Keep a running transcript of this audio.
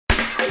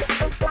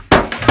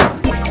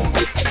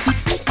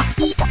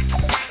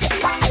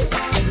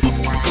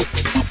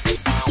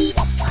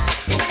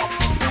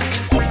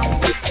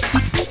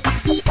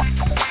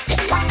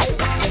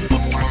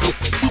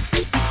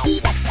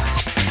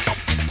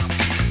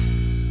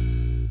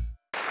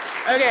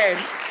Okay,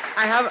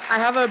 I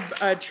have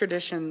a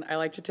tradition. I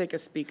like to take a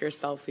speaker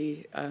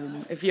selfie.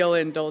 If you'll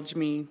indulge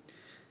me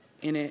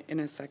in it in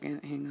a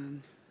second, hang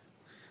on.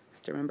 I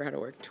have to remember how to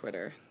work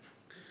Twitter.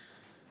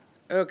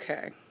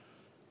 Okay.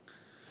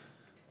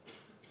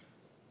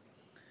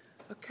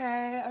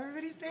 Okay,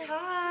 everybody say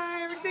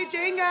hi. Everybody say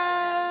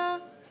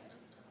Django.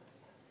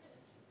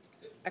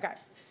 Okay,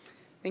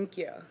 thank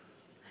you.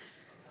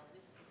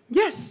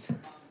 Yes.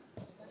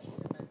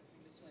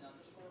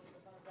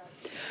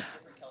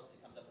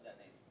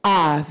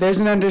 There's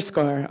an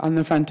underscore on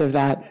the front of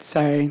that.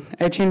 Sorry.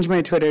 I changed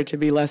my Twitter to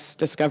be less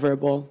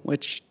discoverable,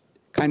 which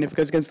kind of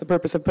goes against the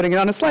purpose of putting it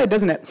on a slide,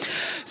 doesn't it?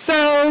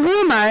 So who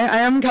am I? I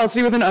am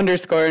Kelsey with an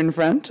underscore in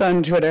front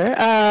on Twitter.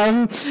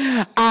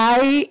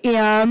 I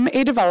am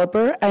a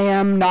developer. I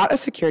am not a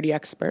security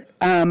expert.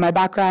 My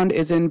background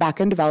is in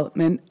backend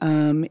development,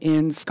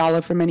 in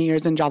Scala for many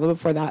years, and Java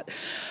before that.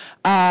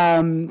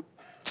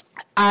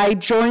 I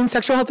joined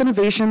Sexual Health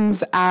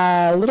Innovations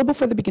a little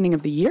before the beginning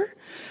of the year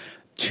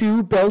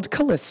to build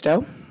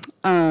Callisto.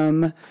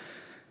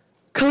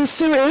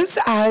 Callisto is,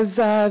 as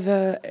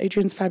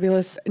Adrian's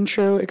fabulous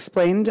intro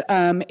explained,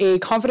 a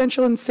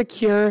confidential and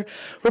secure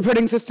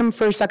reporting system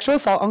for sexual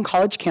assault on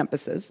college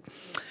campuses.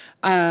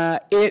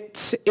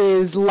 It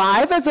is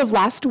live as of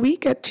last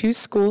week at 2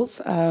 schools,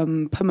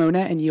 Pomona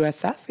and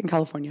USF in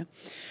California.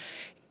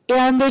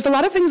 And there's a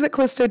lot of things that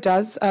Callisto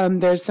does.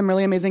 There's some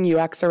really amazing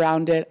UX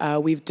around it.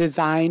 We've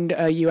designed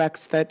a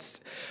UX that's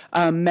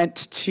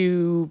meant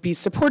to be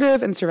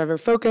supportive and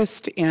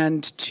survivor-focused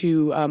and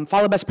to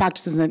follow best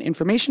practices in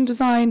information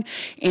design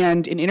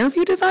and in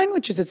interview design,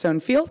 which is its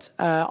own field.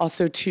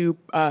 Also to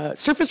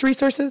surface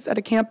resources at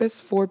a campus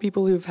for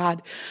people who've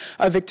had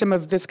a victim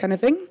of this kind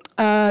of thing.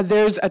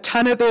 There's a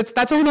ton of this.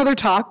 That's another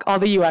talk, all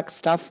the UX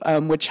stuff,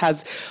 which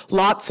has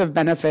lots of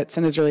benefits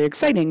and is really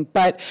exciting.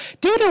 But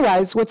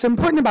data-wise, what's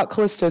important about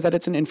Callisto is that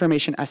it's an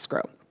information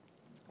escrow.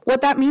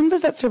 What that means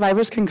is that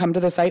survivors can come to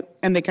the site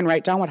and they can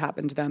write down what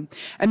happened to them,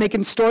 and they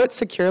can store it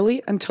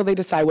securely until they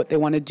decide what they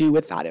want to do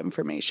with that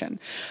information.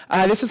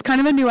 This is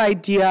kind of a new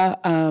idea.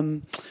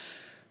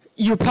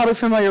 You're probably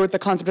familiar with the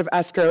concept of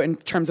escrow in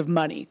terms of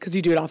money, because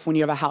you do it often when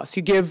you have a house.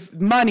 You give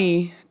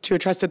money to a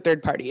trusted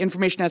third party.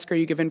 Information escrow,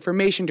 you give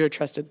information to a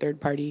trusted third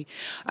party,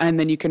 and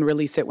then you can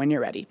release it when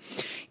you're ready.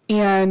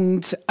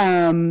 And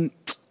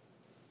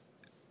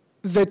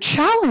the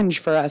challenge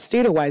for us,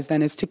 data-wise,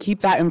 then, is to keep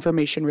that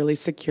information really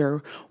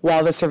secure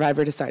while the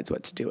survivor decides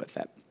what to do with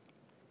it.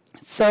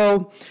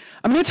 So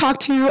I'm going to talk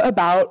to you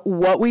about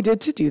what we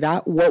did to do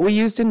that, what we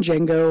used in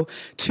Django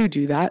to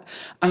do that,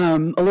 a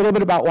little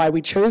bit about why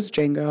we chose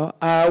Django.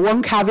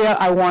 One caveat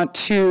I want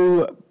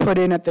to put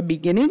in at the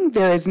beginning: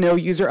 there is no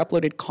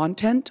user-uploaded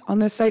content on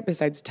this site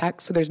besides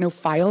text, so there's no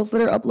files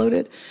that are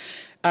uploaded.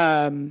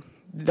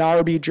 There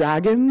will be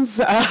dragons.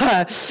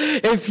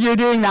 If you're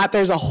doing that,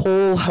 there's a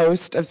whole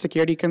host of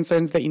security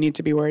concerns that you need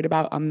to be worried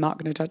about. I'm not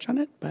going to touch on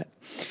it, but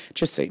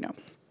just so you know.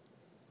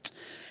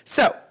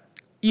 So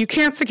you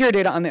can't secure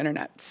data on the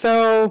internet.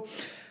 So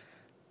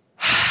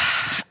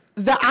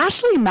the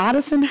Ashley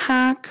Madison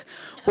hack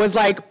was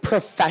like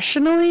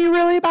professionally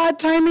really bad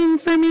timing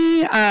for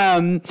me.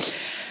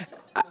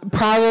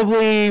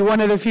 Probably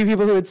one of the few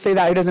people who would say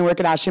that who doesn't work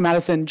at Ashley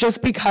Madison,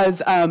 just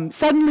because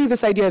suddenly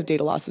this idea of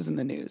data loss is in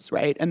the news,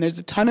 right? And there's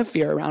a ton of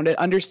fear around it,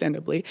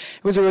 understandably.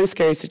 It was a really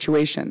scary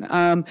situation.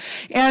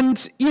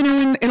 And, you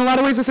know, in a lot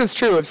of ways this is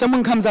true. If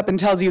someone comes up and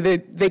tells you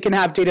that they can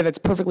have data that's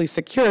perfectly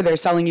secure, they're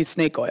selling you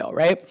snake oil,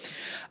 right?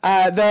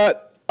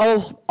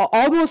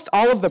 Almost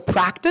all of the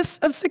practice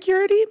of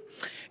security,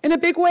 in a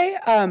big way,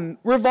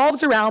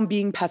 revolves around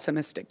being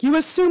pessimistic. You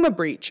assume a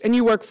breach, and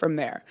you work from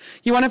there.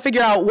 You want to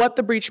figure out what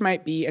the breach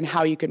might be and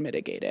how you can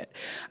mitigate it.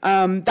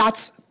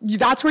 That's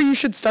where you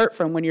should start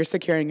from when you're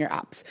securing your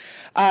apps.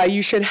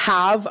 You should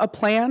have a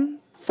plan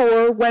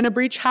for when a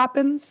breach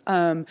happens.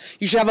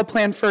 You should have a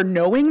plan for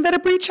knowing that a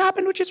breach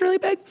happened, which is really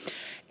big.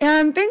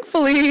 And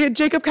thankfully,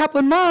 Jacob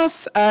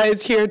Kaplan-Moss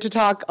is here to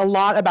talk a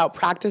lot about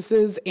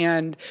practices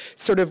and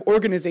sort of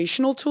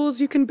organizational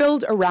tools you can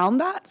build around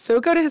that.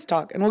 So go to his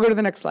talk, and we'll go to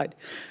the next slide.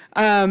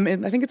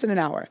 And I think it's in an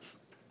hour.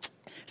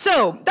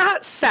 So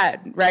that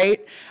said,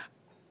 right,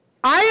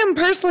 I am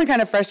personally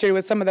kind of frustrated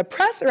with some of the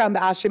press around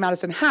the Ashley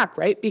Madison hack,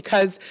 right?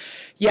 Because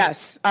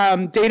yes,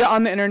 data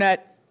on the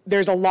internet,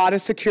 there's a lot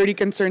of security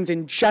concerns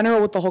in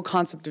general with the whole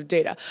concept of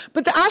data.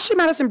 But the Ashley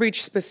Madison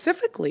breach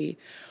specifically,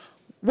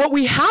 what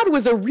we had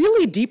was a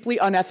really deeply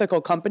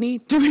unethical company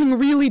doing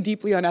really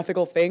deeply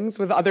unethical things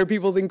with other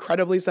people's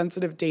incredibly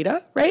sensitive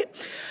data, right?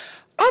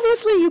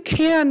 Obviously, you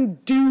can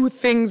do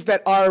things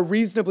that are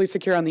reasonably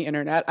secure on the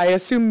internet. I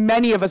assume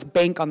many of us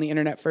bank on the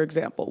internet, for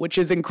example, which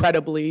is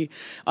incredibly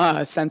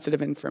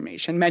sensitive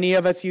information. Many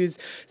of us use,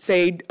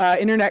 say,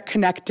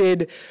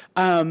 internet-connected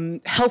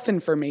health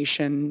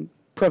information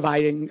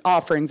providing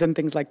offerings and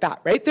things like that,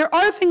 right? There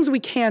are things we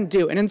can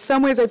do. And in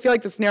some ways, I feel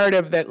like this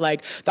narrative that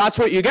like, that's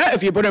what you get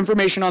if you put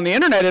information on the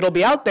internet, it'll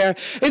be out there.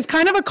 It's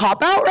kind of a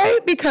cop-out, right?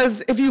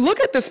 Because if you look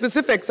at the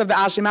specifics of the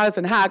Ashley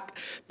Madison hack,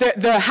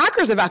 the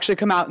hackers have actually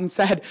come out and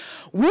said,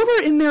 we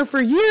were in there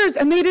for years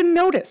and they didn't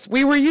notice.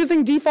 We were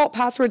using default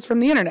passwords from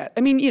the internet.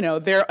 I mean, you know,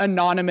 they're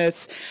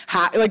anonymous,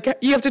 like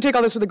you have to take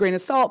all this with a grain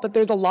of salt, but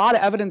there's a lot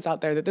of evidence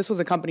out there that this was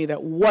a company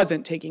that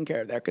wasn't taking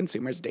care of their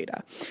consumers'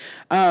 data.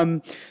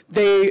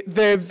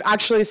 They've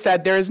actually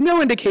said there is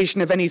no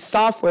indication of any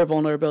software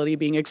vulnerability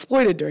being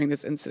exploited during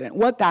this incident.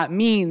 What that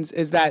means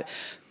is that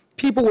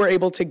people were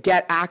able to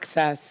get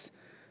access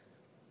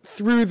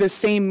through the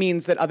same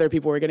means that other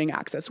people were getting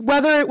access.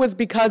 Whether it was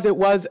because it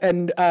was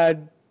a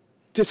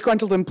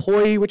disgruntled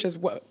employee, which is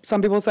what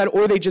some people said,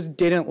 or they just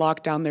didn't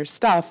lock down their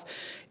stuff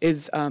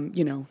is,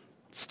 you know,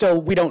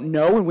 still we don't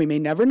know and we may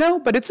never know,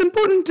 but it's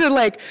important to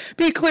like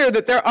be clear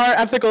that there are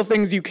ethical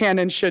things you can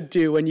and should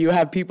do when you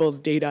have people's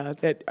data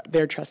that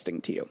they're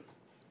trusting to you.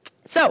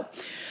 So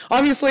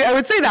obviously I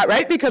would say that,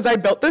 right? Because I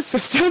built this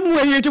system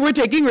where we're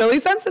taking really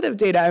sensitive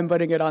data and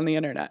putting it on the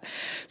internet.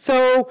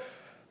 So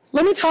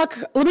let me start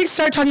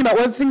talking about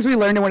what are the things we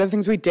learned and what are the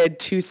things we did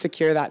to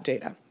secure that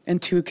data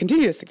and to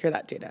continue to secure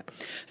that data.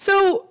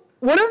 So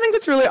one of the things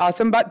that's really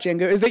awesome about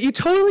Django is that you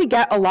totally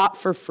get a lot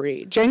for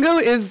free.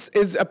 Django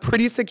is a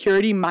pretty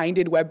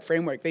security-minded web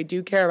framework. They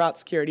do care about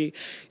security.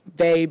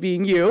 They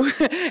being you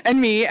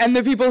and me and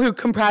the people who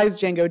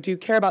comprise Django do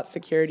care about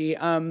security.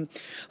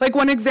 Like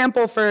one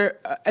example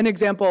an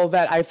example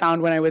that I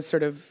found when I was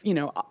sort of, you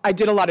know, I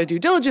did a lot of due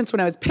diligence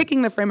when I was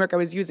picking the framework I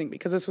was using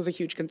because this was a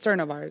huge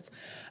concern of ours.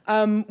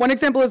 One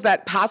example is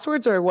that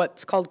passwords are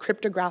what's called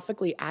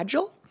cryptographically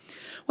agile.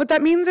 What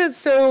that means is,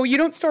 so you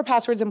don't store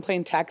passwords in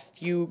plain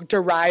text. You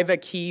derive a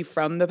key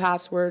from the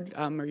password,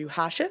 or you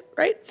hash it,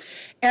 right?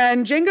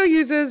 And Django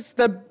uses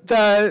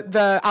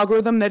the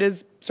algorithm that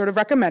is sort of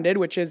recommended,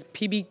 which is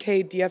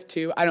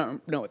PBKDF2. I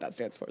don't know what that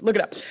stands for. Look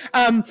it up.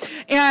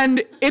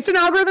 And it's an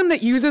algorithm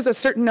that uses a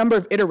certain number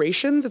of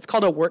iterations. It's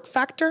called a work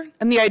factor.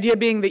 And the idea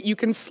being that you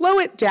can slow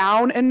it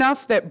down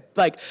enough that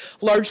like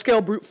large-scale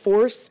brute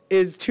force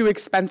is too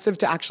expensive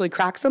to actually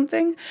crack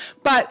something,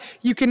 but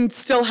you can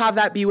still have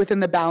that be within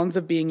the bounds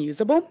of being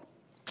usable.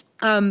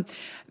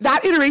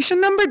 That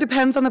iteration number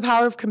depends on the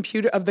power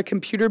of the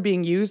computer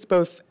being used,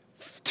 both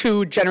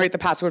to generate the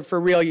password for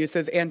real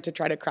uses and to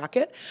try to crack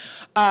it.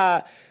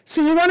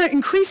 So you want to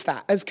increase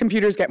that as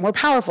computers get more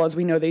powerful, as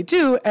we know they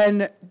do.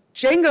 And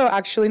Django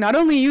actually not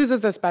only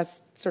uses this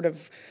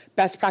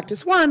best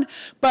practice one,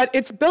 but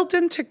it's built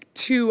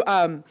into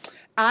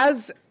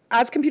as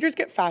computers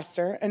get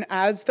faster and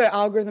as the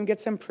algorithm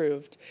gets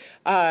improved,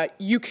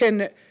 you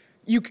can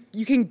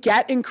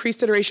get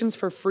increased iterations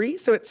for free,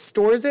 so it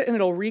stores it and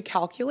it'll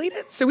recalculate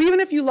it. So even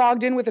if you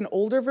logged in with an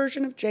older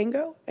version of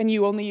Django and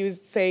you only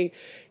used, say,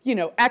 you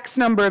know, X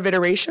number of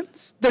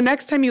iterations, the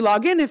next time you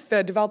log in, if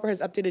the developer has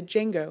updated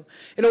Django,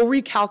 it'll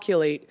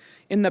recalculate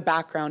in the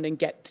background and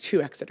get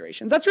 2x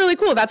iterations. That's really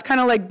cool. That's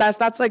kind of like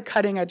that's like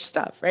cutting edge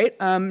stuff, right?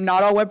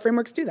 Not all web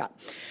frameworks do that.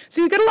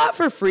 So you get a lot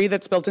for free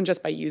that's built in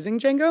just by using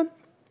Django.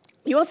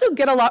 You also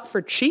get a lot for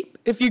cheap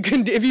if you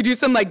do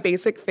some like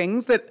basic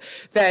things that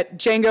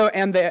Django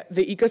and the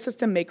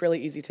ecosystem make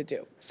really easy to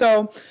do.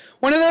 So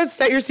one of those,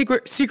 set your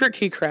secret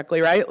key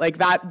correctly, right? Like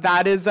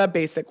that is a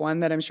basic one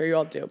that I'm sure you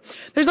all do.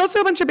 There's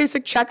also a bunch of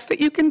basic checks that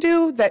you can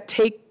do that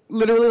take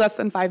literally less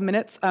than 5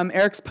 minutes.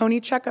 Eric's Pony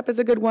checkup is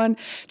a good one.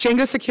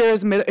 Django Secure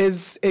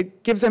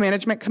it gives a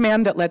management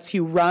command that lets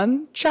you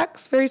run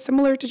checks very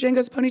similar to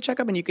Django's Pony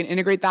checkup, and you can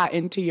integrate that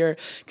into your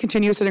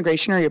continuous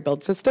integration or your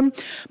build system.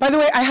 By the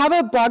way, I have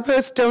a blog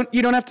post.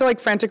 You don't have to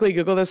like frantically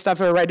Google this stuff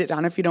or write it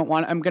down if you don't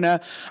want.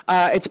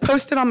 It's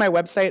posted on my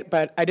website,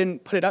 but I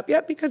didn't put it up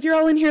yet because you're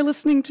all in here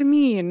listening to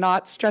me and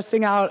not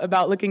stressing out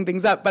about looking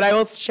things up, but I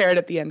will share it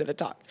at the end of the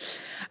talk.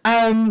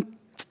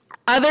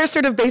 Other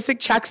sort of basic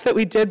checks that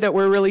we did that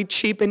were really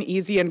cheap and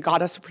easy and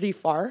got us pretty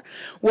far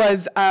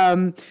was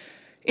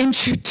in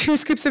 2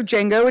 scoops of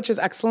Django, which is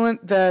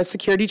excellent. The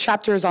security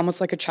chapter is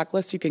almost like a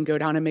checklist. You can go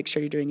down and make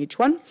sure you're doing each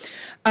one.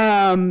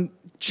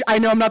 I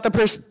know I'm not the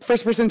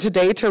first person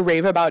today to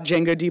rave about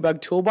Django Debug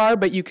Toolbar,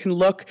 but you can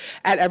look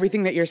at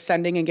everything that you're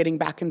sending and getting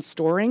back and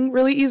storing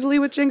really easily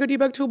with Django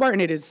Debug Toolbar,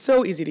 and it is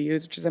so easy to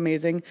use, which is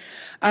amazing.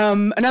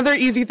 Another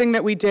easy thing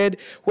that we did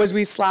was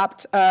we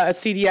slapped a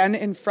CDN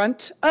in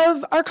front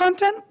of our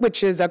content,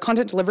 which is a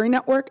content delivery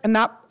network, and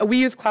that we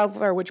use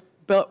Cloudflare, which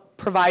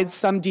provides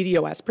some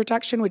DDoS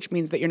protection, which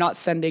means that you're not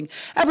sending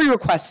every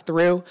request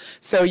through,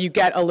 so you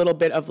get a little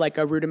bit of like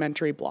a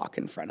rudimentary block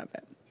in front of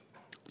it.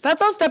 So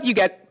that's all stuff you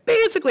get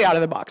basically out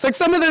of the box. Like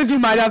some of those you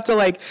might have to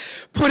like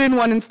put in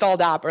one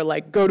installed app or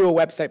like go to a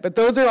website, but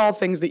those are all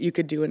things that you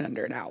could do in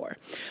under an hour.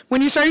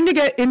 When you're starting to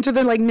get into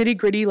the like nitty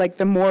gritty, like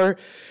the more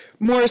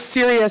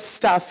serious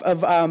stuff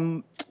of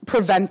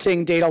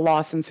preventing data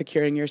loss and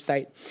securing your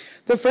site.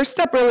 The first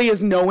step really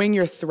is knowing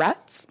your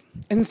threats.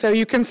 And so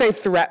you can say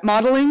threat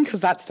modeling, because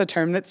that's the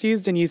term that's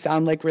used, and you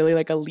sound like really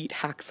like elite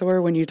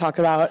hacksaw when you talk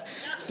about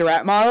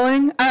threat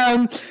modeling.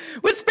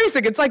 Which is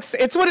basic, it's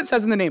what it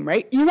says in the name,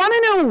 right? You want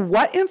to know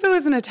what info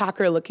is an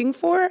attacker looking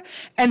for,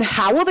 and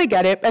how will they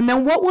get it, and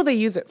then what will they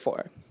use it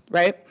for,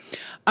 right?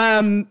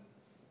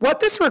 What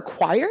this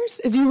requires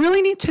is you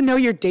really need to know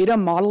your data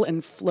model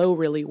and flow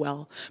really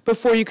well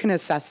before you can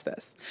assess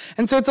this.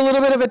 And so it's a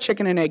little bit of a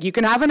chicken and egg. You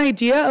can have an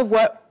idea of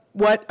what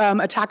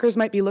attackers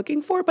might be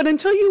looking for, but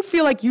until you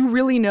feel like you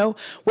really know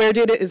where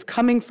data is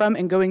coming from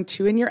and going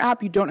to in your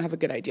app, you don't have a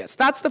good idea. So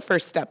that's the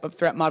first step of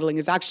threat modeling,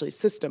 is actually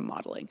system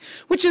modeling,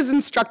 which is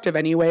instructive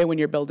anyway when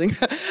you're building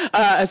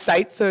a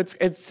site. So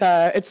it's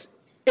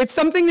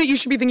something that you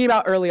should be thinking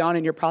about early on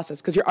in your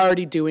process, because you're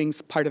already doing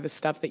part of the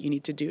stuff that you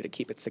need to do to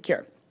keep it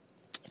secure.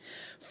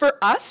 For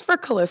us, for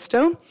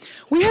Callisto,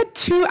 we had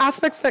two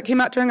aspects that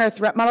came out during our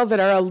threat model that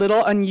are a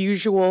little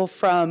unusual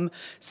from,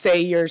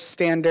 say, your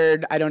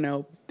standard, I don't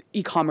know,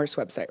 e-commerce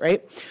website,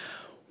 right?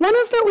 One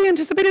is that we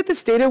anticipated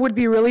this data would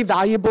be really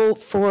valuable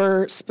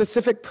for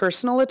specific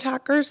personal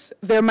attackers.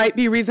 There might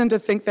be reason to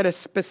think that a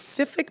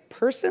specific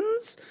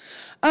person's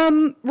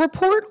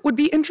report would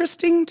be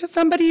interesting to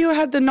somebody who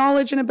had the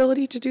knowledge and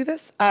ability to do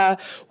this.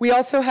 We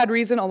also had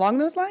reason along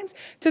those lines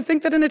to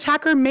think that an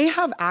attacker may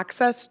have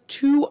access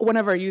to one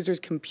of our users'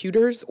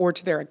 computers or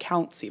to their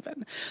accounts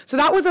even. So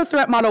that was a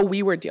threat model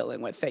we were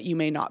dealing with that you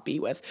may not be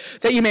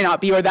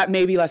or that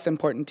may be less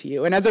important to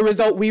you. And as a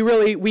result,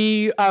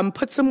 we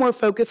put some more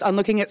focus on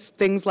looking at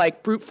things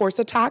like brute force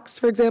attacks,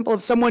 for example.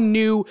 If someone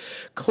knew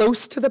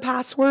close to the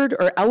password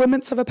or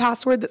elements of a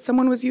password that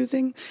someone was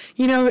using,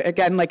 you know,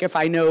 again, like if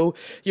I know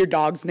your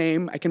dog's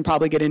name, I can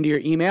probably get into your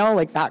email,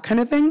 like that kind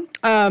of thing.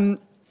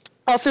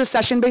 Also,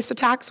 session-based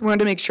attacks. We wanted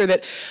to make sure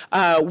that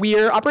we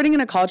are operating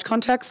in a college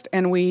context,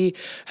 and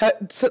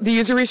so the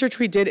user research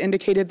we did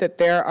indicated that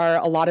there are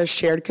a lot of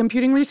shared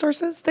computing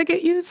resources that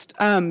get used.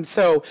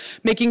 So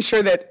making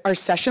sure that our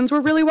sessions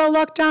were really well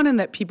locked down and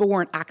that people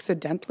weren't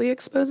accidentally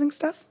exposing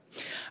stuff.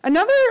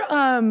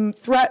 Another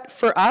threat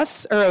for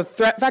us, or a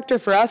threat vector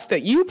for us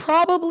that you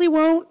probably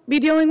won't be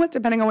dealing with,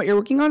 depending on what you're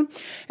working on,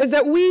 is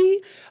that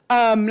we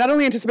not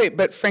only anticipate,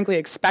 but frankly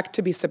expect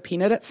to be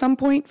subpoenaed at some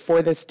point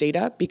for this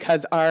data,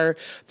 because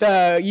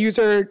the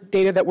user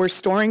data that we're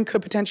storing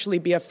could potentially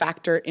be a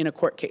factor in a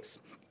court case.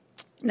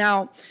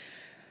 Now,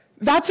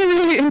 that's a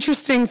really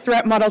interesting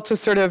threat model to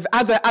sort of,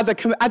 as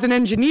an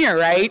engineer,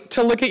 right,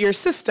 to look at your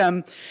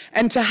system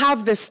and to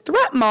have this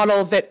threat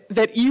model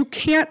that you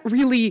can't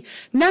really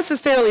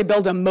necessarily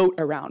build a moat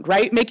around,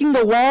 right? Making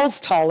the walls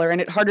taller and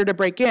it harder to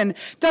break in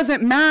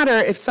doesn't matter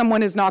if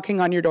someone is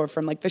knocking on your door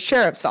from like the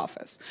sheriff's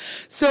office.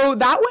 So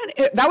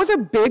that was a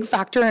big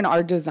factor in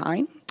our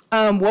design.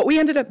 What we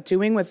ended up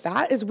doing with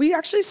that is we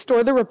actually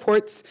store the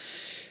reports,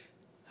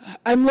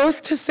 I'm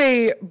loath to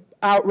say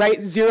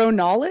outright zero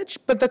knowledge,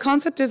 but the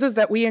concept is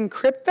that we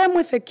encrypt them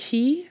with a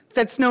key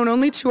that's known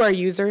only to our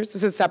users.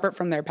 This is separate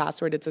from their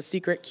password. It's a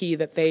secret key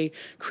that they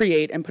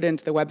create and put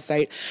into the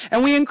website.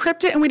 And we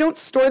encrypt it, and we don't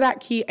store that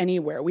key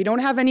anywhere. We don't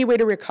have any way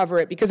to recover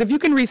it, because if you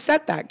can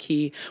reset that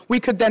key, we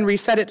could then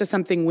reset it to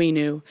something we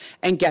knew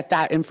and get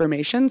that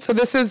information. So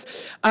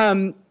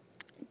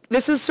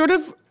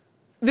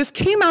this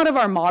came out of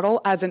our model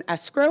as an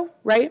escrow,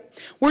 right?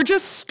 We're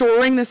just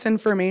storing this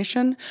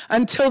information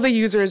until the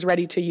user is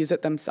ready to use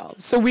it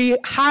themselves. So we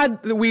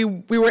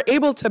were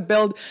able to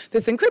build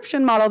this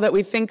encryption model that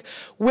we think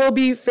will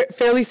be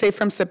fairly safe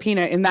from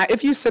subpoena, in that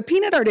if you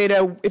subpoenaed our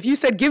data, if you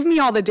said, give me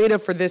all the data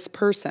for this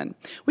person,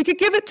 we could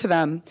give it to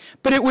them,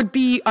 but it would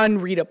be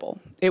unreadable.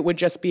 It would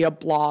just be a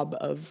blob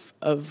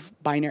of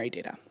binary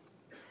data.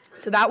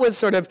 So that was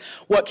sort of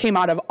what came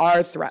out of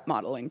our threat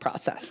modeling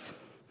process.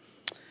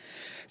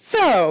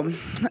 So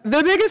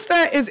the biggest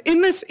threat is either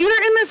in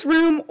this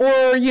room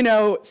or, you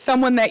know,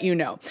 someone that you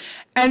know.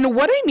 And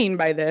what I mean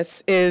by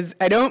this is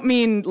I don't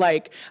even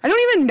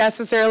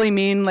necessarily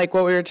mean like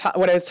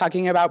what I was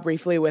talking about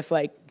briefly with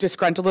like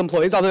disgruntled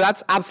employees, although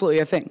that's absolutely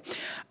a thing.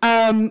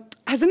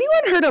 Has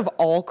anyone heard of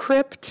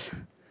Allcrypt?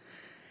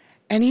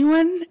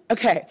 Anyone?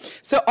 Okay,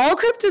 so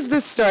Allcrypt is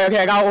this story. Okay,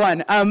 I got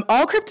one.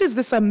 Allcrypt is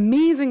this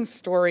amazing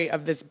story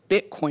of this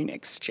Bitcoin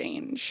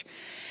exchange.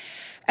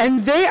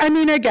 And they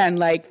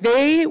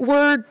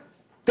were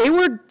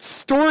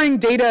storing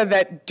data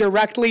that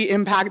directly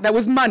that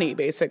was money,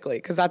 basically,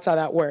 because that's how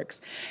that works.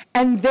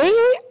 And they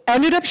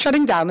ended up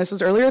shutting down. This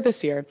was earlier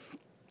this year.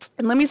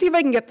 And let me see if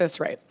I can get this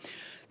right.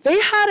 They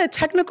had a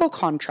technical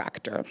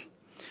contractor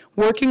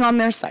working on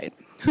their site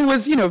who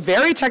was, you know,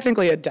 very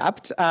technically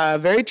adept,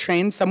 very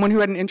trained, someone who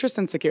had an interest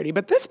in security.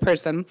 But this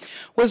person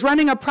was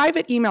running a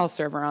private email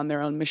server on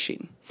their own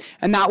machine.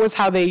 And that was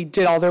how they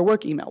did all their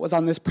work email, was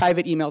on this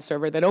private email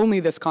server that only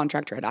this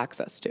contractor had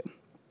access to.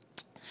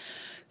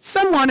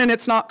 Someone, and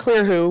it's not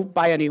clear who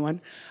by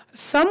anyone,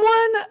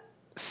 someone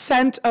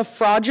sent a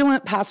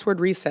fraudulent password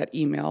reset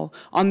email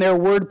on their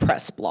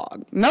WordPress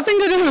blog. Nothing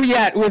to do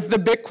yet with the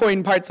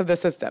Bitcoin parts of the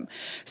system.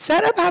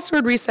 Sent a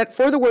password reset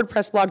for the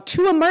WordPress blog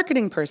to a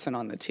marketing person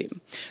on the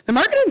team. The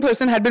marketing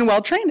person had been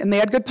well-trained and they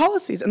had good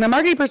policies. And the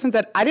marketing person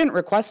said, I didn't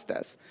request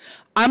this.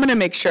 I'm going to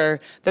make sure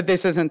that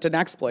this isn't an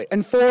exploit,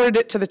 and forwarded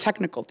it to the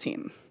technical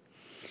team.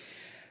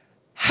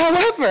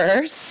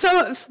 However,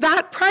 so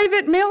that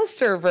private mail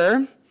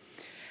server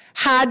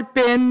had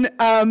been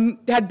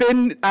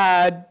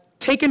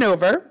taken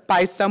over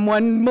by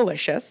someone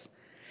malicious.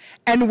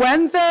 And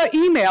when the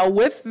email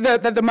with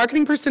the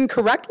marketing person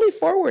correctly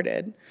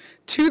forwarded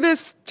to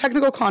this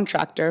technical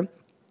contractor,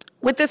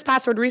 with this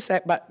password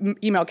reset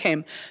email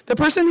came, the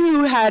person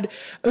who had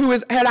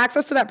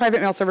access to that private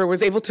mail server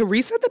was able to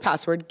reset the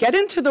password, get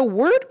into the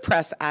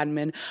WordPress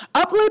admin,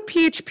 upload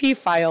PHP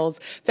files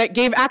that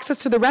gave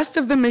access to the rest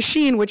of the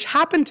machine, which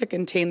happened to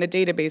contain the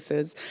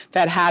databases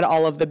that had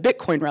all of the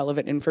Bitcoin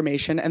relevant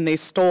information, and they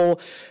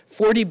stole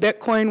 40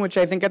 Bitcoin, which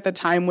I think at the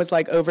time was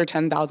like over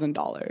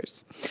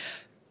 $10,000.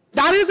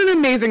 That is an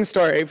amazing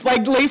story.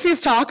 Like Lacey's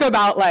talk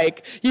about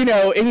like, you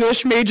know,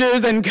 English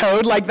majors and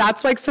code, like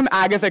that's like some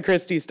Agatha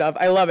Christie stuff.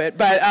 I love it.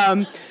 But I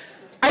bring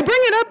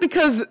it up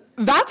because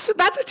that's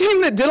a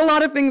team that did a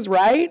lot of things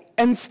right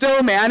and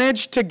still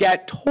managed to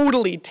get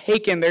totally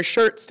taken, their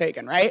shirts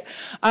taken, right?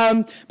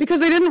 Because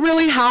they didn't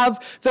really have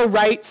the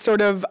right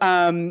sort of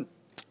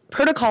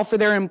protocol for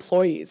their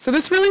employees. So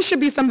this really should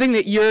be something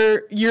that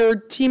your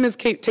team is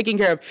taking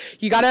care of.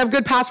 You got to have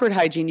good password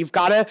hygiene. You've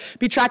got to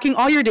be tracking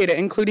all your data,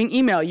 including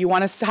email. You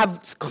want to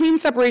have clean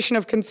separation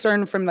of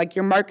concern from like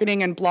your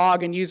marketing and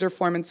blog and user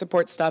form and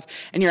support stuff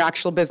and your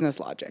actual business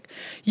logic.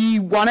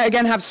 You want to,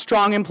 again, have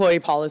strong employee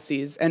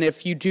policies. And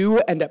if you do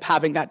end up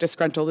having that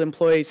disgruntled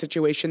employee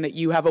situation, that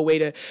you have a way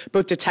to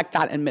both detect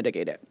that and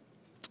mitigate it.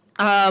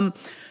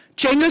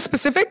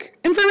 Django-specific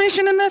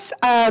information in this,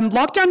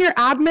 lock down your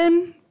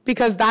admin,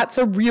 because that's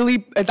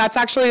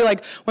actually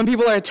like when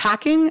people are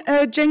attacking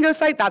a Django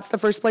site, that's the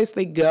first place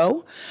they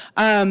go.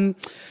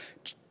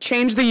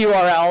 Change the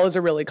URL is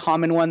a really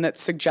common one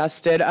that's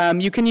suggested.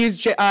 You can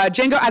use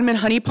Django admin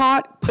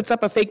honeypot, puts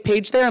up a fake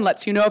page there and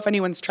lets you know if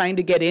anyone's trying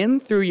to get in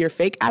through your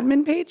fake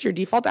admin page, your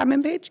default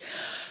admin page.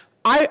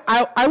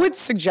 I would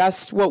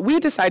suggest what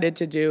we decided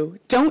to do,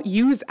 don't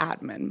use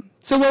admin.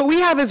 So what we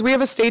have is we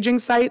have a staging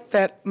site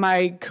that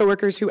my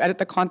coworkers who edit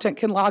the content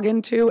can log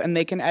into, and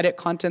they can edit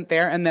content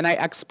there, and then I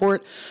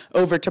export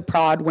over to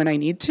prod when I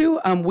need to.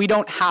 We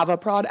don't have a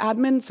prod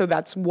admin, so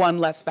that's one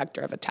less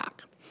vector of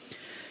attack.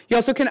 You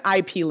also can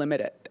IP limit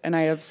it, and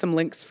I have some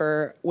links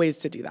for ways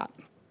to do that.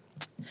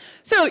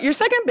 So your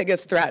second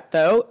biggest threat,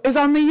 though, is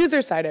on the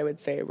user side, I would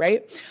say,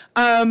 right?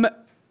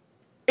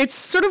 It's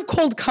sort of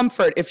cold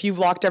comfort if you've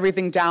locked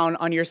everything down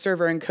on your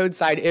server and code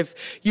side, if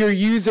your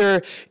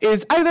user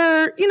is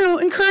either, you know,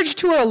 encouraged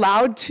to or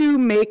allowed to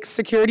make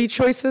security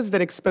choices that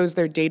expose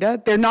their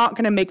data. They're not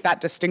going to make that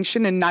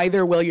distinction, and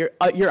neither will your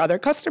other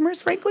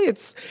customers, frankly.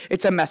 It's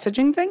a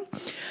messaging thing.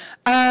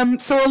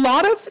 So a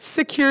lot of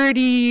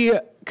security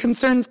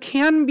concerns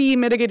can be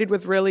mitigated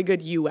with really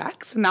good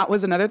UX, and that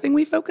was another thing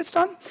we focused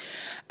on.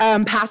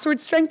 Password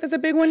strength is a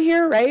big one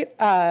here, right?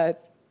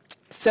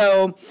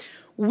 So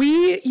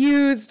we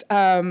used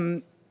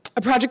a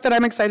project that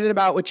I'm excited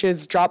about, which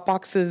is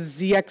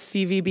Dropbox's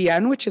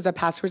ZXCVBN, which is a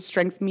password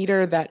strength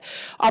meter that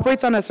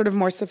operates on a sort of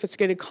more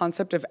sophisticated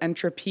concept of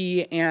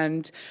entropy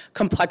and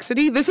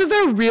complexity. This is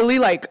a really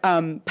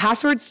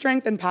password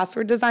strength and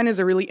password design is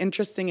a really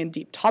interesting and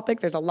deep topic.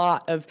 There's a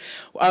lot of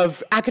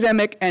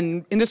academic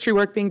and industry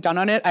work being done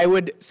on it. I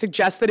would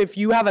suggest that if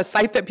you have a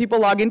site that people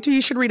log into,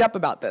 you should read up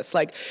about this.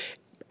 Like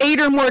 8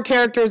 or more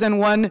characters and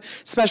one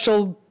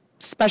special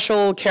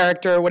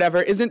character or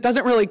whatever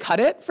doesn't really cut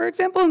it, for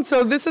example. And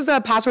so this is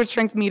a password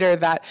strength meter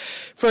that,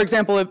 for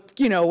example, if,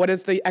 you know, what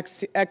is the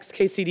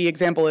XKCD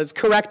example is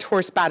correct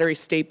horse battery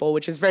staple,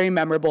 which is very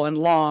memorable and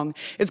long.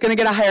 It's going to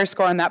get a higher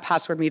score on that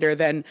password meter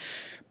than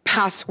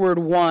password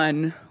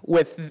 1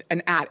 with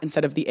an @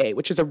 instead of the A,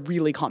 which is a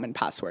really common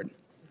password.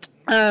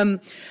 Another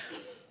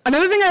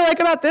thing I like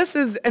about this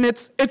is, and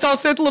it's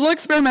also a little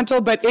experimental,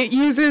 but it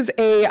uses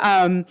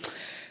a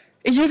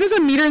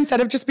meter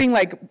instead of just being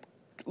like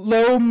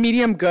low,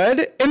 medium,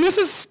 good. And this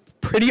is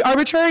pretty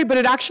arbitrary, but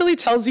it actually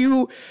tells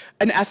you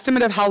an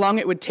estimate of how long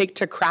it would take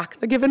to crack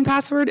the given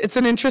password. It's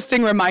an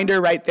interesting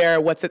reminder right there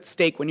what's at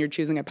stake when you're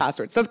choosing a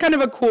password. So that's kind of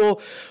a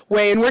cool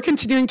way, and we're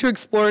continuing to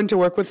explore and to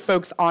work with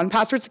folks on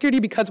password security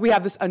because we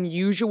have this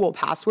unusual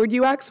password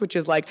UX, which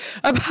is like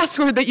a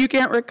password that you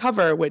can't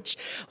recover, which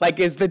like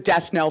is the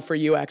death knell for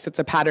UX. It's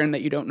a pattern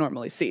that you don't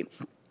normally see.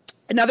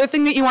 Another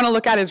thing that you want to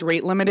look at is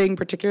rate limiting,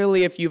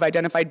 particularly if you've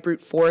identified brute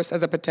force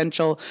as a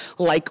potential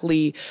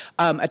likely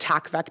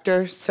attack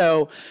vector.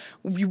 So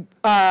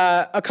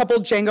a couple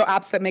Django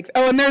apps that make,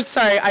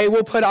 I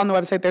will put on the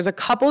website, there's a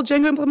couple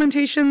Django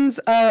implementations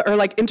or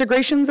like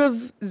integrations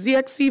of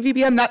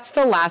ZXCVBN. That's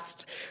the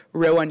last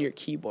row on your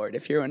keyboard,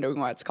 if you're wondering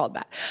why it's called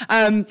that.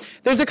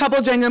 There's a couple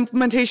Django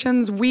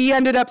implementations. We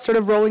ended up sort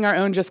of rolling our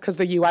own just because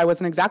the UI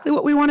wasn't exactly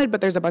what we wanted,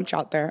 but there's a bunch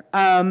out there.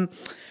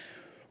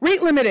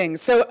 Rate limiting.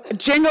 So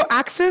Django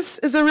Access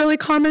is a really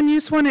common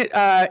use one.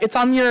 It's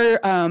on your,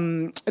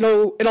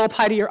 it'll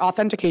apply to your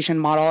authentication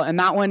model, and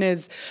that one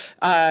is,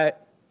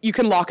 you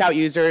can lock out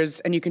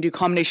users, and you can do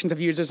combinations of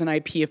users and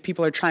IP if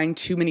people are trying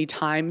too many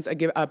times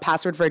a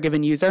password for a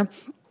given user.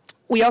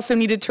 We also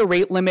needed to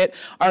rate limit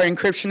our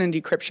encryption and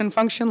decryption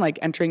function, like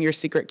entering your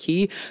secret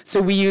key.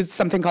 So we used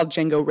something called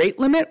Django rate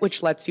limit,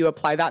 which lets you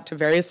apply that to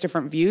various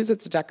different views.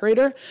 It's a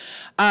decorator.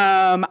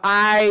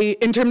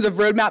 In terms of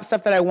roadmap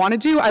stuff that I want to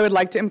do, I would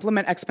like to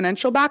implement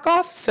exponential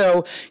backoff.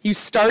 So you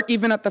start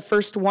even at the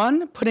first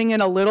one, putting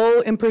in a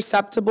little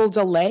imperceptible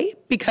delay,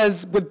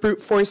 because with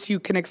brute force, you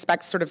can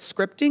expect sort of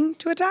scripting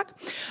to attack.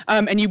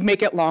 And you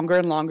make it longer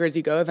and longer as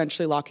you go,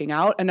 eventually locking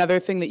out. Another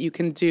thing that you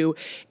can do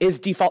is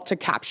default to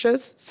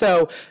CAPTCHAs.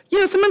 So,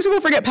 sometimes people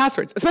forget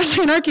passwords,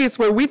 especially in our case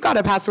where we've got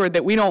a password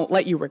that we don't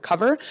let you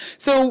recover.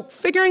 So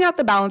figuring out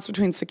the balance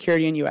between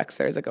security and UX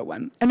there is a good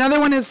one. Another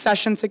one is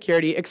session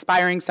security,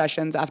 expiring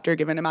sessions after a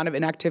given amount of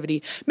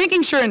inactivity,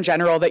 making sure in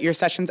general that your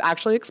sessions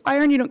actually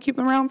expire and you don't keep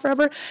them around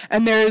forever.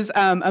 And there's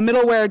a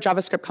middleware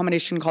JavaScript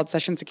combination called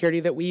session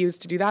security that we use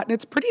to do that. And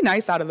it's pretty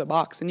nice out of the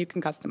box, and you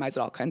can customize it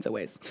all kinds of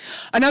ways.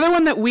 Another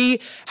one that we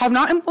have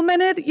not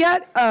implemented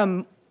yet,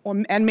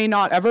 and may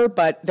not ever,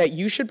 but that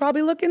you should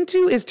probably look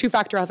into, is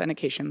two-factor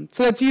authentication.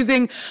 So that's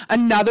using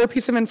another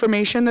piece of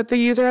information that the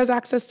user has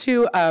access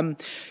to.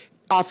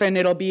 Often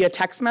it'll be a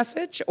text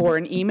message or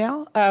an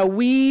email.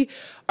 We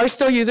are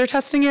still user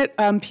testing it.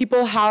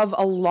 People have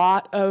a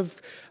lot of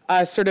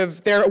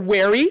they're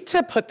wary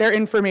to put their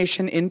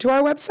information into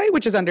our website,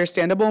 which is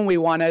understandable, and we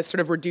want to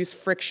sort of reduce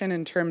friction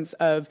in terms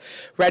of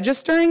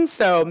registering.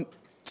 So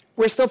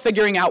we're still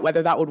figuring out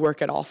whether that would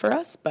work at all for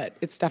us, but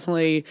it's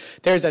definitely,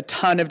 there's a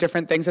ton of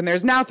different things, and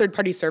there's now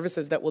third-party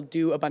services that will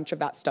do a bunch of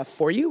that stuff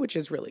for you, which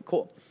is really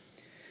cool.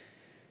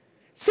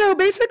 So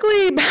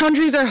basically,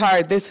 boundaries are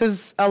hard. This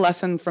is a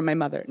lesson from my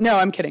mother. No,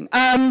 I'm kidding.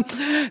 Any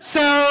place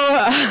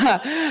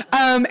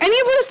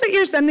that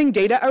you're sending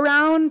data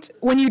around,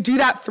 when you do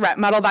that threat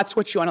model, that's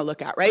what you want to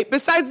look at, right?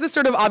 Besides the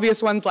sort of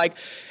obvious ones like,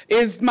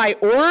 is my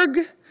org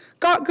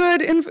got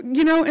good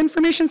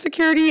information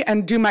security,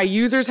 and do my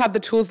users have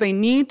the tools they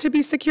need to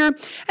be secure?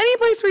 Any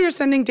place where you're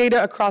sending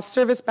data across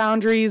service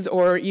boundaries,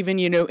 or even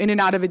in and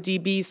out of a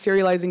DB,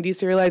 serializing,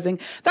 deserializing,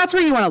 that's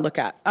where you want to look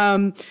at.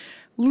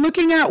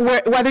 Looking at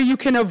whether you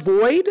can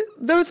avoid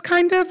those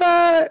kind of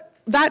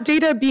that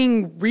data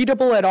being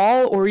readable at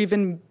all, or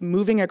even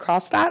moving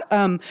across that.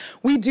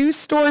 We do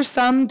store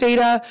some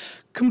data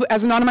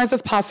as anonymized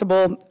as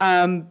possible,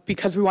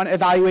 because we want to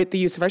evaluate the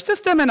use of our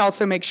system and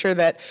also make sure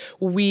that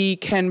we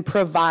can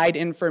provide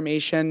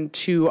information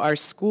to our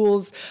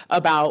schools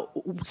about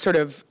sort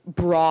of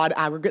broad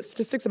aggregate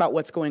statistics about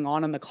what's going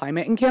on the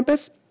climate in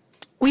campus.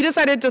 We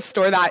decided to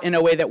store that in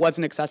a way that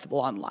wasn't accessible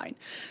online.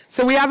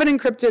 So we have it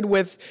encrypted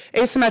with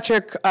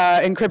asymmetric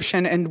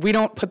encryption, and we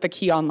don't put the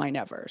key online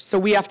ever. So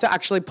we have to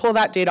actually pull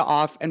that data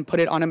off and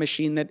put it on a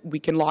machine that we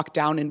can lock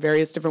down in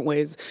various different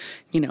ways,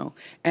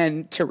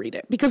 and to read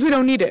it, because we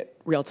don't need it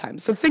real time.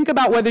 So think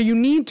about whether you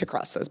need to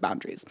cross those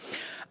boundaries.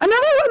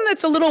 Another one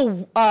that's a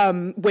little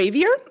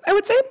wavier, I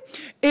would say,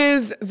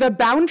 is the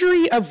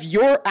boundary of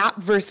your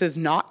app versus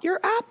not your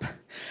app.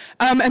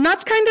 And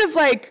that's kind of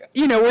like,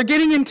 we're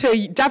getting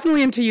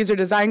definitely into user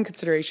design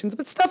considerations,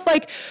 but stuff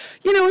like,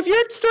 if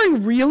you're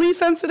storing really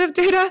sensitive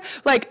data,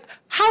 like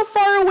how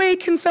far away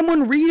can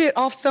someone read it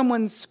off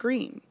someone's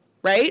screen,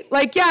 right?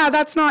 Like, yeah,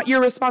 that's not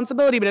your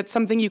responsibility, but it's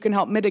something you can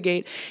help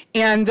mitigate.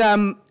 And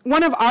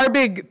one of our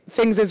big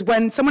things is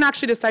when someone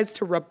actually decides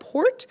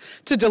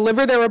to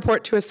deliver their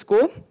report to a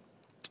school,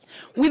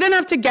 we then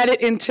have to get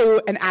it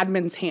into an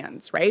admin's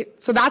hands, right?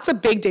 So that's a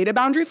big data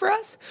boundary for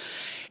us.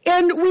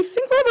 And we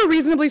think we have a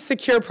reasonably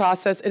secure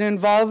process. It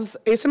involves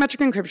asymmetric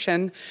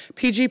encryption,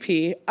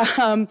 PGP.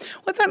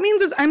 What that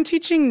means is I'm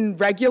teaching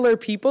regular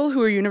people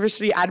who are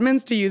university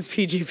admins to use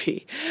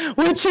PGP,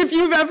 which if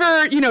you've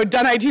ever,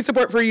 done IT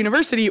support for a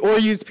university or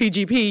used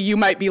PGP, you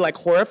might be like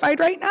horrified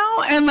right now.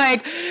 And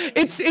like,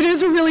 it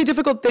is a really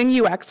difficult thing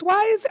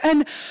UX-wise.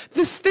 And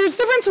there's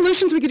different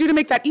solutions we could do to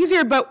make that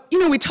easier. But,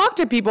 we talk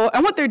to people,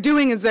 and what they're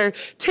doing is they're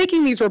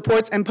taking these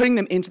reports and putting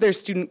them into their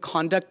student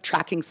conduct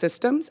tracking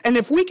systems. And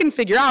if we can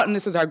figure out, and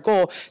this is our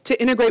goal,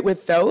 to integrate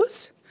with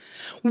those,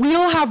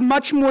 we'll have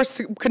much more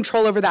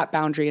control over that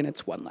boundary, and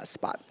it's one less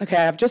spot. Okay,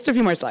 I have just a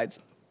few more slides.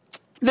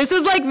 This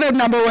is like the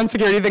 #1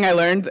 security thing I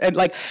learned, and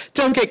like,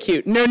 don't get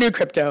cute, no new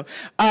crypto.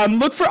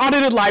 Look for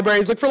audited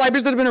libraries, look for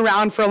libraries that have been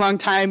around for a long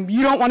time.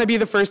 You don't want to be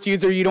the first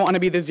user, you don't want to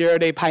be the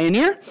zero-day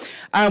pioneer.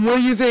 We're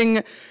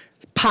using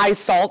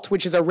PySalt,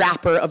 which is a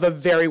wrapper of a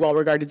very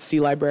well-regarded C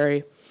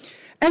library.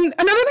 And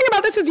another thing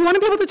about this is you want to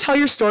be able to tell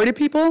your story to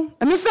people.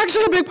 And this is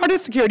actually a big part of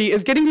security,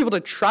 is getting people to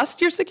trust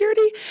your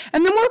security.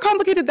 And the more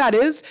complicated that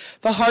is,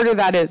 the harder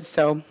that is.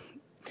 So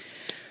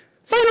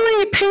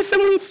finally, pay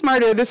someone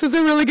smarter. This is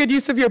a really good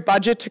use of your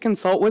budget to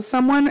consult with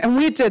someone. And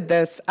we did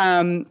this.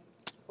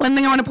 One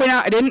thing I want to point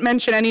out, I didn't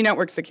mention any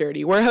network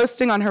security. We're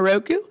hosting on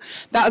Heroku.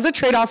 That was a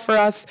trade-off for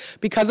us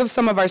because of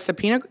some of our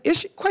subpoena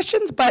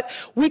questions, but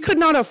we could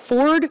not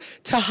afford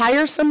to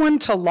hire someone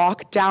to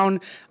lock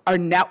down our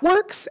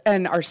networks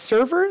and our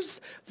servers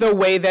the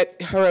way that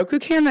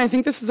Heroku can. And I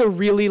think this is a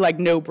really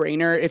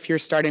no-brainer if you're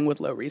starting with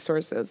low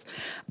resources.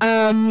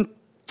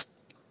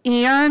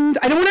 And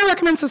I don't want to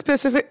recommend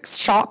specific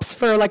shops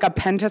for a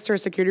pen test or a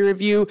security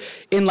review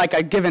in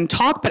a given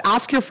talk, but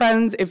ask your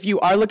friends if you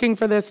are looking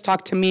for this,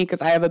 talk to me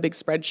because I have a big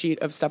spreadsheet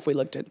of stuff we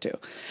looked into.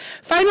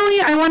 Finally,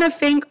 I want to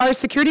thank our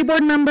security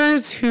board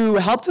members who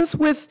helped us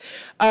with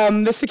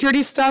the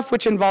security stuff,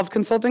 which involved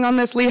consulting on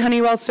this: Lee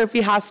Honeywell,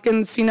 Sophie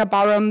Haskins, Sina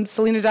Barum,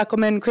 Selena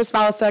Deckelman, Chris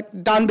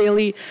Valasek, Don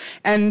Bailey,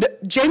 and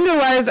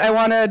Django-wise, I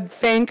want to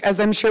thank, as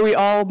I'm sure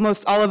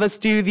most all of us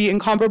do, the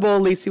incomparable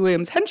Lacey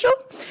Williams-Henschel.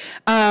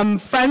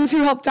 Friends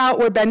who helped out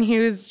were Ben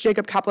Hughes,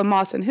 Jacob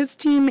Kaplan-Moss and his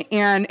team,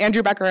 and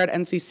Andrew Becker at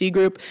NCC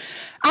Group.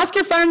 Ask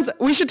your friends.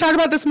 We should talk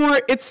about this more.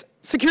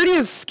 Security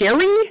is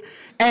scary,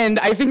 and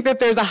I think that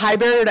there's a high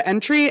barrier to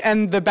entry,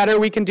 and the better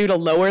we can do to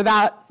lower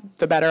that,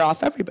 the better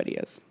off everybody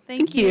is.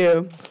 Thank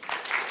you.